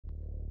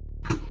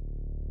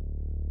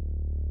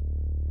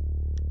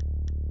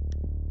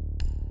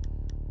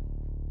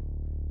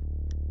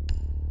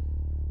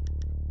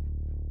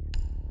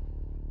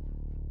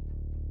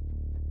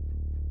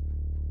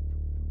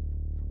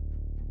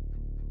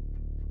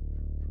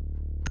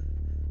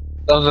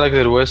Sounds like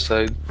the west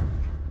side.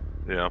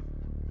 Yeah.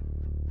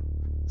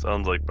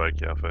 Sounds like by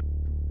cafe.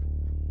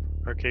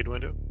 Arcade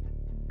window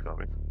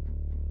Copy.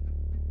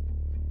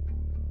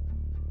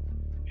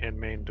 and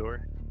main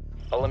door.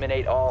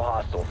 Eliminate all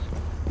hostiles.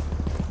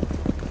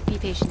 Be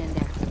patient in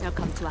there. They'll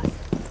come to us.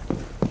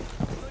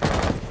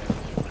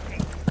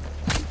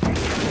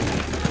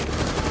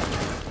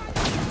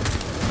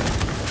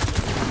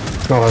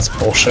 Oh, that's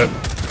bullshit.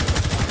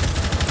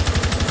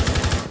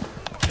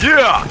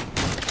 Yeah!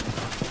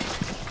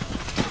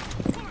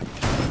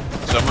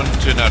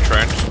 Someone's in that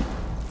trench.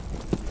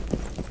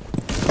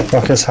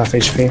 Rock is half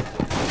HP.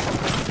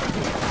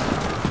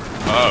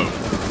 Oh.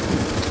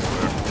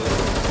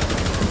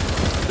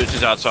 This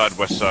is outside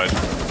west side.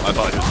 I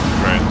thought it was the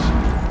trench.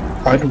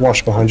 I'd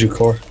watch behind you,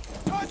 Core.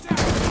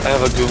 I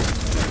have a goo.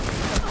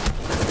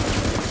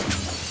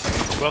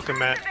 Welcome,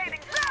 Matt.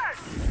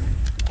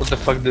 What the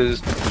fuck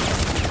this?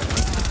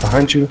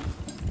 Behind you.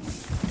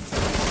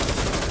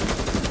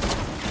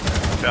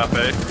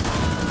 Cafe.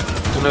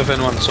 Don't know if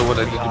anyone saw what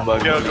I did to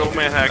bug. Go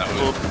man hack.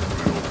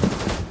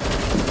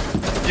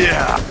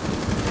 Yeah!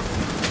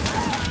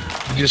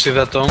 Did you see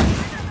that, Tom?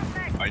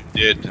 I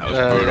did. That was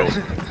brutal.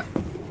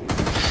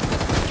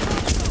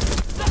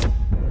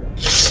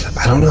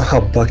 I don't know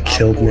how Buck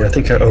killed me. I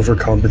think I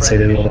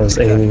overcompensated when I was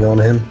aiming on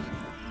him.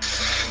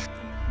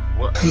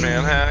 What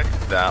man hack?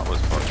 That was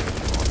fucking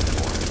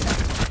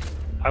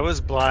fun. I was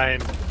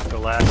blind the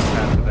last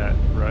half of that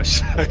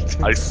rush. I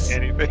didn't see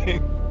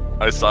anything.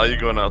 I saw you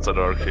going outside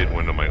the arcade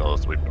window. My god,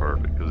 this will be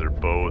perfect because they're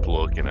both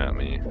looking at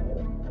me.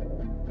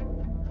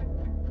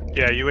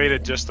 Yeah, you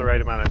waited just the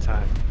right amount of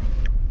time.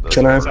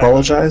 Can I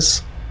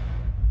apologize?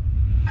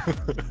 Are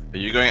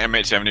you going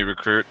M870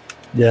 recruit?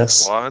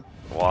 Yes. What?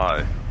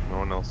 Why? No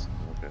one else.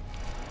 Okay.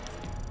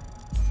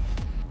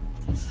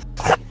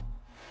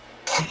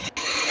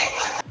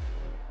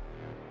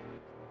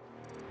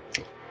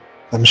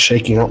 I'm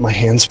shaking out my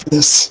hands for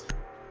this.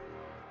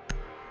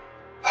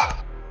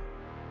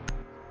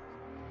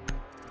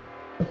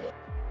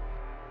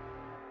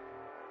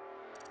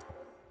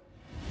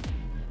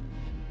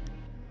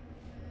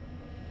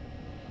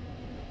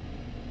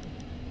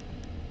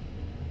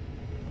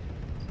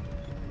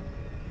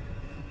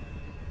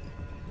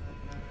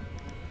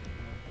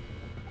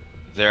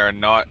 They're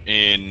not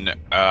in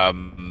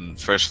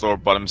first floor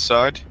bottom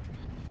side.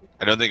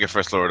 I don't think it's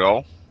first floor at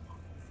all.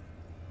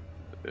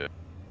 Yeah.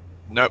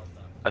 Nope.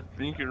 I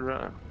think you're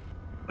right.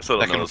 I still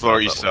don't know Second it's floor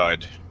not east that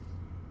one. side.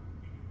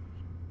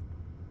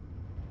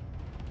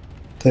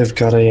 They've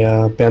got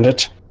a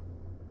bandit.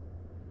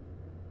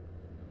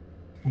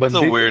 That's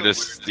the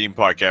weirdest theme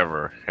park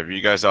ever. Have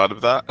you guys thought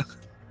of that?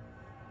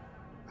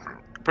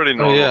 Pretty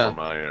normal yeah. for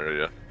my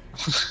area.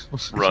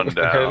 Run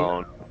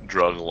down,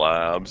 drug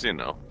labs, you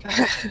know.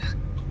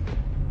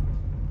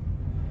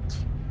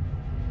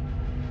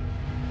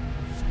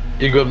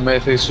 You got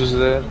meth issues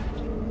there?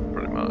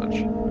 Pretty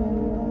much.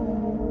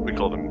 We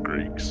call them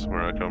Greeks,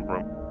 where I come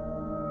from.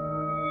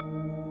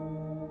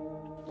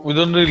 We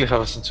don't really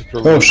have such a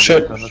problem. Oh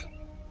shit!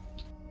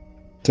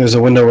 There's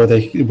a window where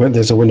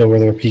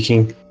they're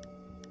peeking.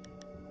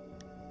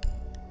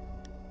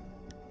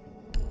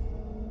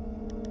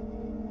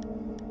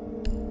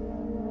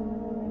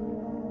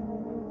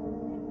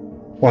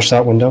 Watch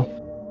that window.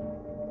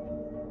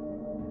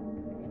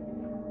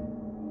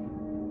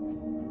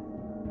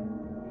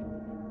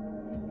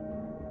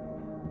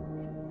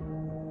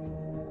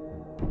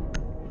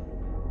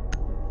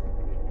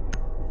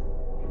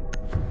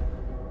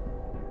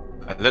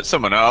 I lit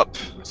someone up.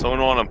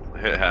 Someone want to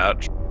hit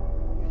hatch?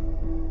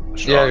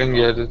 Yeah, I can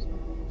get it.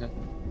 Yeah.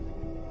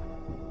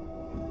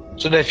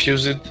 Should I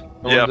fuse it?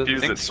 Yeah, wonder?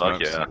 fuse think it, suck,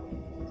 smokes. yeah.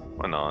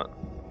 Why not?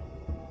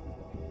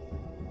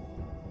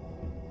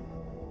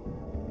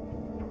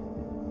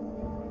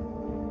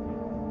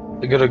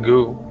 I gotta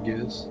go, I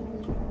guess.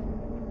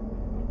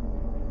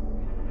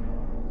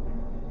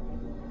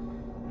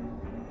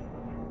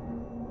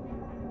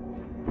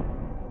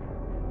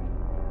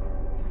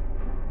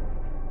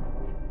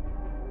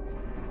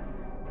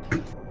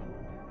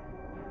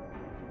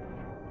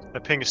 The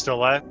ping is still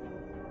alive.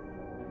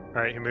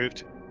 Alright, he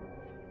moved.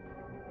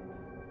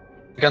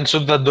 I can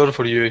shut that door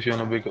for you if you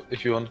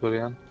want,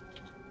 Korean.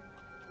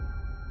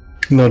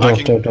 No, I don't,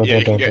 can, don't, yeah,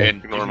 you can don't, get don't. in.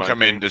 You Ignore can my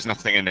come in. thing. There's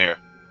nothing in here.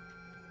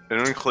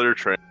 Anyone clear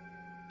train?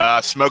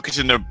 Smoke is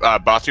in the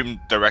bathroom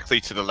directly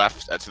to the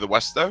left, to the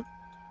west, though.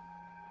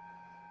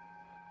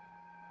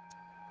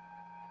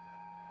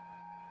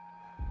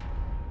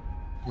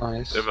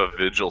 Nice. They have a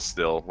vigil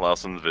still.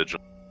 Lawson's vigil.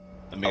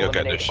 Let me go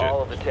get this Eliminate shit.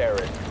 all of the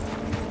terrorists.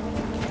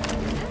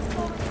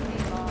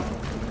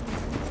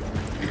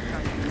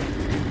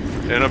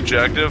 An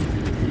objective?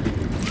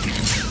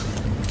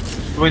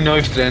 Do we know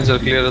if trains are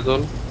clear at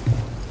all?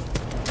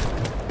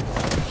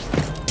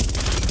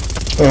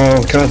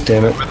 Oh, god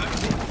damn it.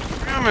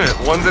 Damn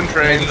it! One's in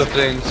trains. The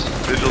trains.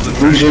 Vigil's in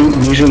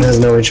trains. Legion has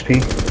no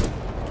HP.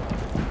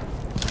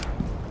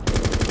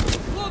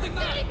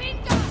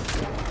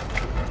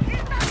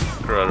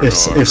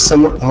 If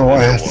someone, oh,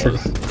 I have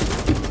forgot.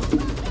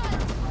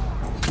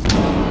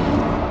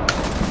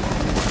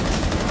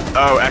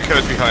 Oh,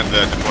 Echo's behind the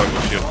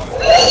deployable shield.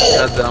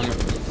 God damn it.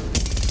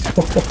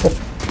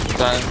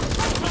 Time.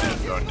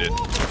 Going dead.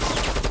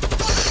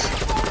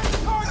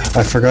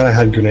 I forgot I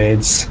had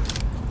grenades.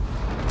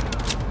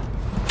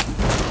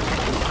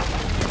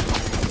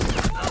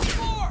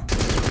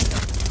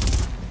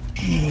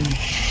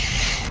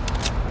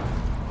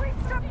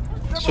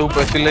 Soup,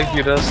 I feel like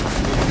we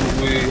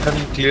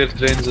haven't cleared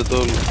trains at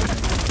all.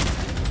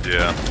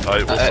 Yeah.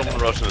 Someone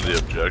rushed into the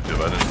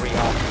objective. I didn't. 3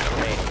 hostiles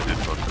remaining. I did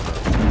fuck with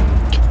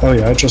that. Oh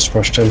yeah, I just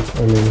rushed in.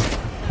 I mean,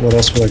 what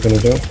else was I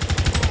gonna do?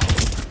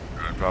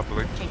 Going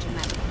properly. Changing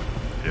map.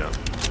 Yeah.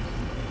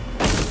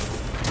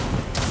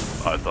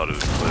 I thought it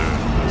was clear.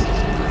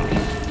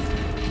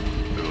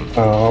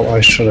 Oh,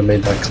 I should have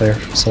made that clear.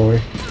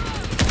 Sorry.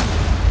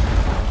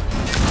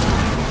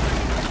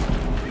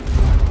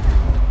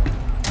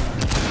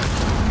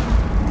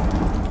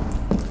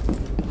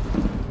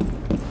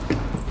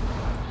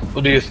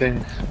 What do you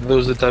think?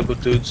 Those the type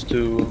of dudes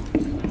to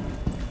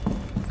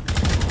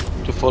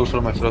fall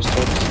for my thrust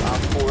traps? Op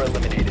 4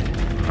 eliminated.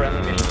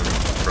 Friendly mission.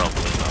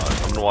 Probably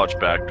not. I'm gonna watch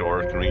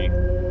backdoor. Can we?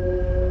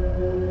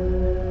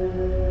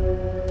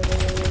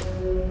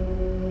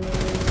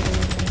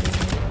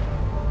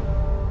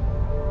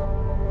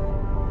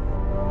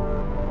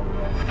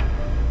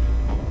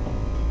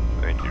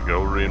 Thank you.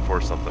 Go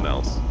reinforce something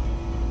else.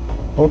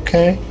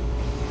 Okay.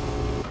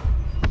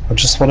 I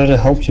just wanted to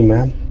help you,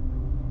 man.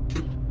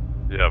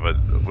 Yeah, but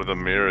with a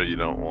mirror, you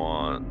don't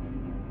want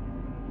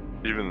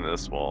even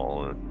this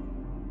wall.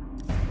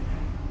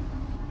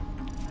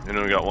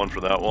 We got one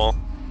for that wall.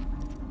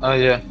 Ah,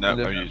 yeah. No,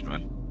 yeah. I've used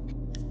mine.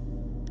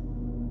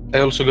 I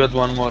also got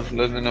one more.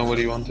 Let me know what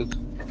you wanted.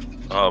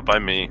 By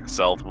me,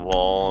 south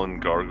wall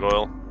and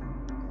gargoyle.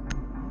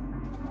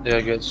 Yeah,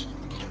 I guess.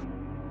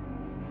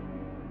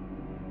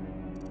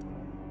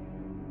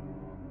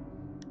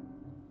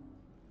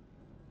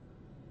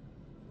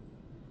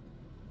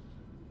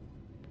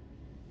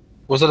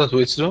 Was that a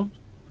Twitch zone?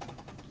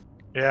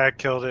 Yeah, I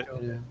killed it.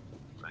 Yeah.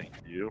 Thank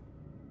you.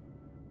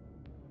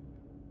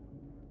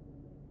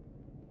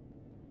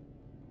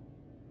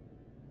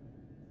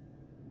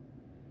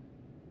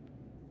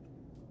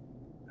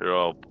 Here,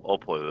 I'll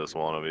play this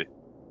wannabe.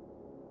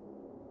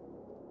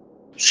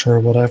 Sure,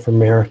 whatever,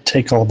 Mayor.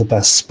 Take all the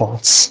best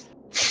spots.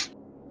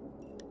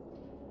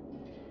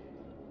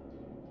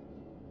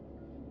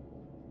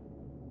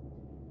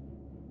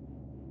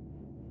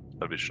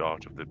 I'd be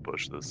shocked if they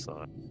push this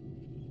side.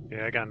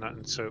 Yeah, I got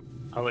nothing, so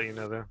I'll let you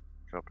know though.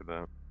 Copy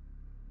that.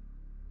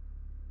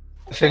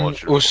 I think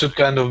Watch your we should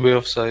kind of be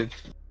offside.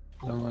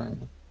 No,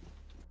 man.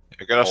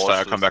 I gotta I'll start. watch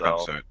I'll come this back on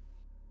out. site.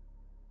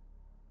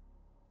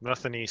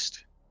 Nothing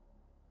east.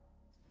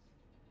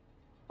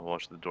 I'll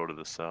watch the door to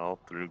the south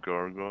through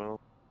gargoyle.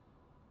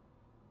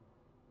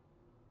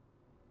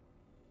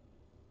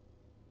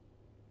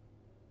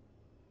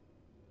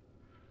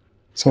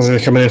 Sounds like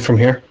they're coming in from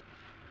here.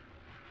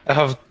 I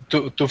have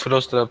two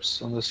frost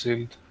traps on the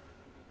shield.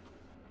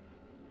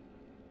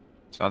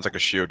 Sounds like a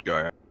shield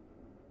guy.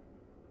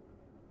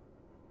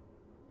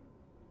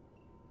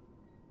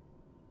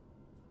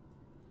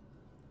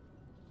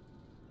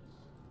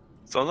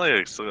 Sounds like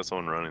I still got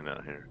someone running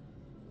out here.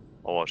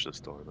 I'll watch this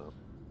door though.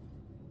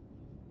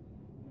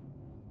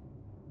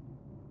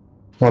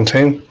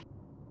 Montaigne.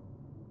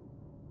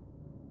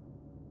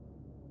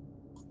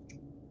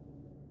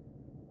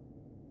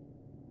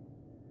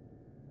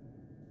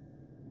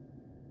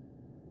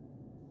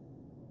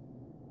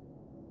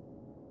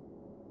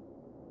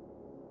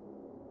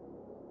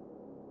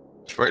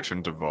 Just wait for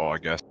him to fall, I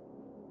guess.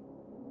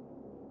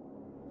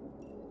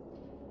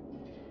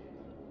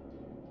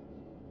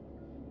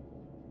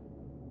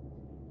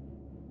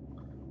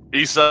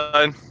 East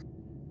side.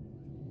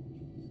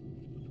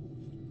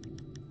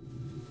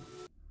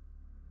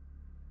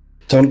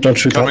 Don't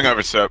shoot Coming that.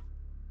 over, sir.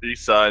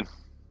 East side.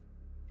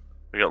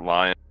 We got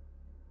lion.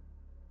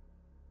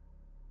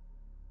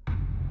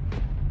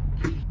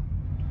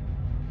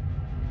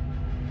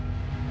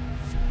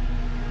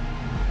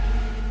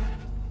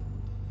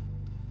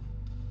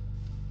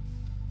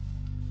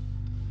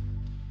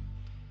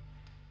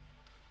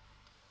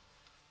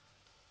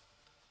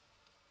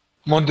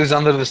 Monty's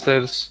under the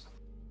stairs.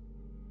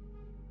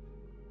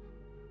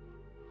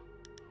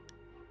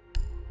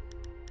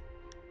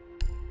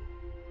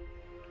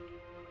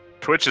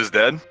 Twitch is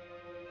dead.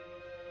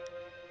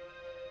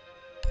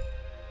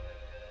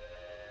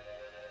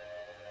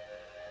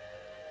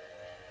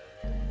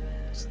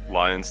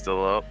 Lion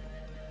still up.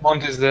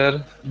 Monty's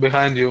there,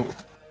 behind you.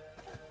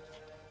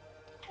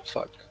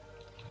 Fuck.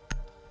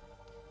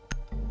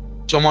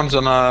 Someone's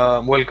on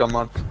a welcome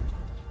mat.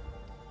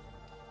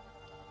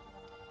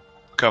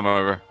 Come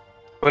over.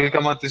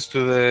 Welcome mat is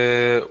to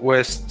the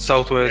west,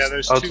 southwest, Yeah,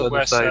 there's outside two the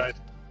west side. side.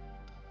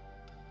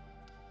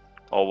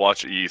 I'll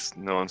watch east.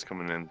 No one's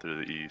coming in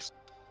through the east.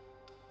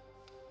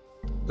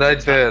 Right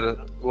there,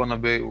 wanna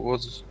be,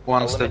 was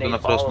one step on a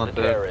Eliminate all frost of mat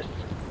the there. terrorists.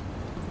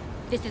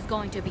 This is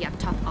going to be a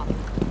tough op.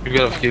 You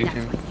gotta Then kill that's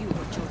him. why you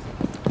were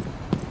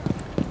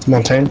chosen.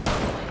 Montaigne.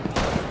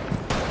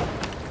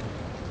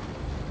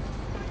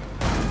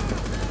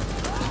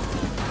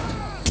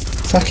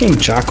 Fucking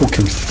Jackal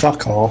can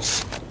fuck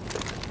off.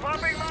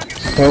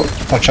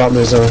 Oh, watch out,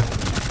 there's a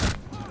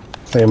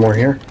Claymore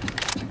here.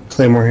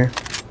 Claymore here.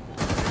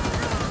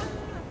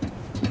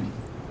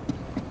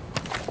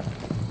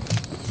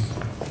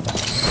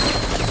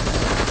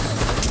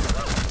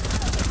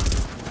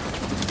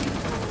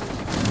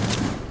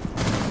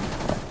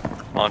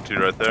 Monty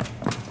right there.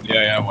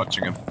 Yeah, I'm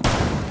watching him.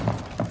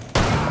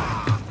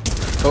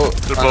 Oh,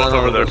 They're both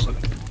over there.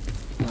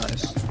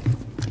 Nice.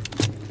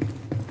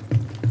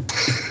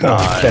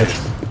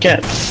 Oh,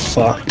 get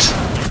fucked.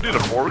 You did a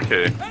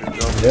 4K.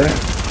 Yeah,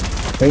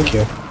 thank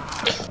you.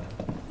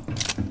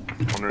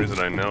 One reason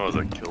I know is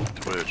I killed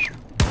Twitch.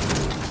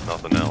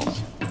 Nothing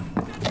else.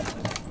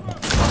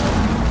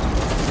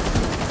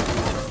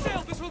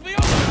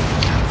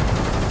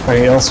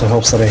 It also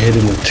helps that I hit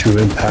him with 2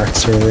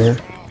 impacts earlier,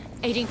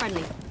 Aiding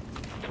friendly.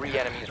 3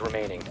 enemies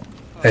remaining.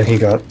 and he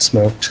got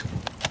smoked.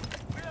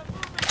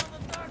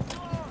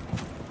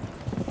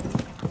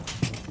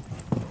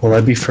 Will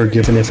I be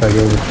forgiven if I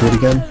go recruit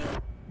again?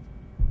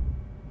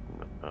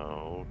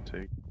 No,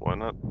 why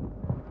not?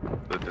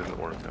 That didn't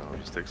work out.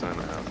 Just take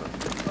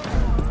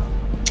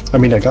 9.5 then. I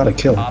mean, I got a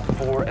kill. Op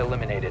 4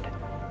 eliminated.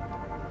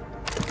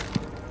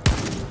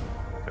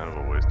 Kind of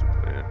a waste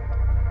of play.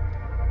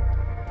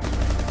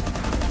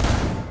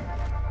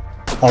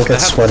 I'll get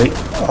sweaty.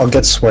 I'll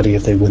get sweaty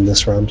if they win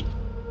this round.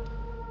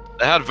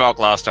 They had Valk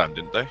last time,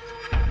 didn't they?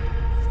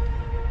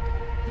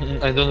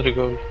 I don't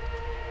recall.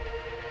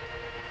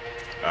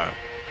 Oh.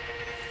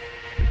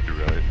 You're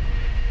right.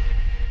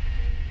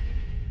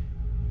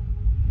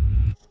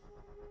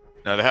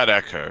 No, they had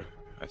Echo,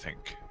 I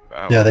think.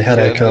 Oh. Yeah, they had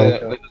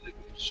Echo.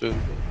 Sure.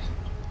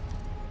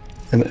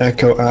 And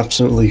Echo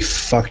absolutely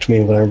fucked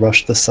me when I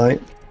rushed the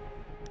site.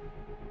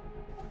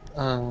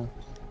 Uh,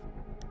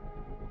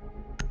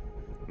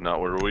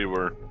 Not where we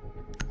were.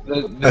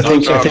 I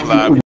think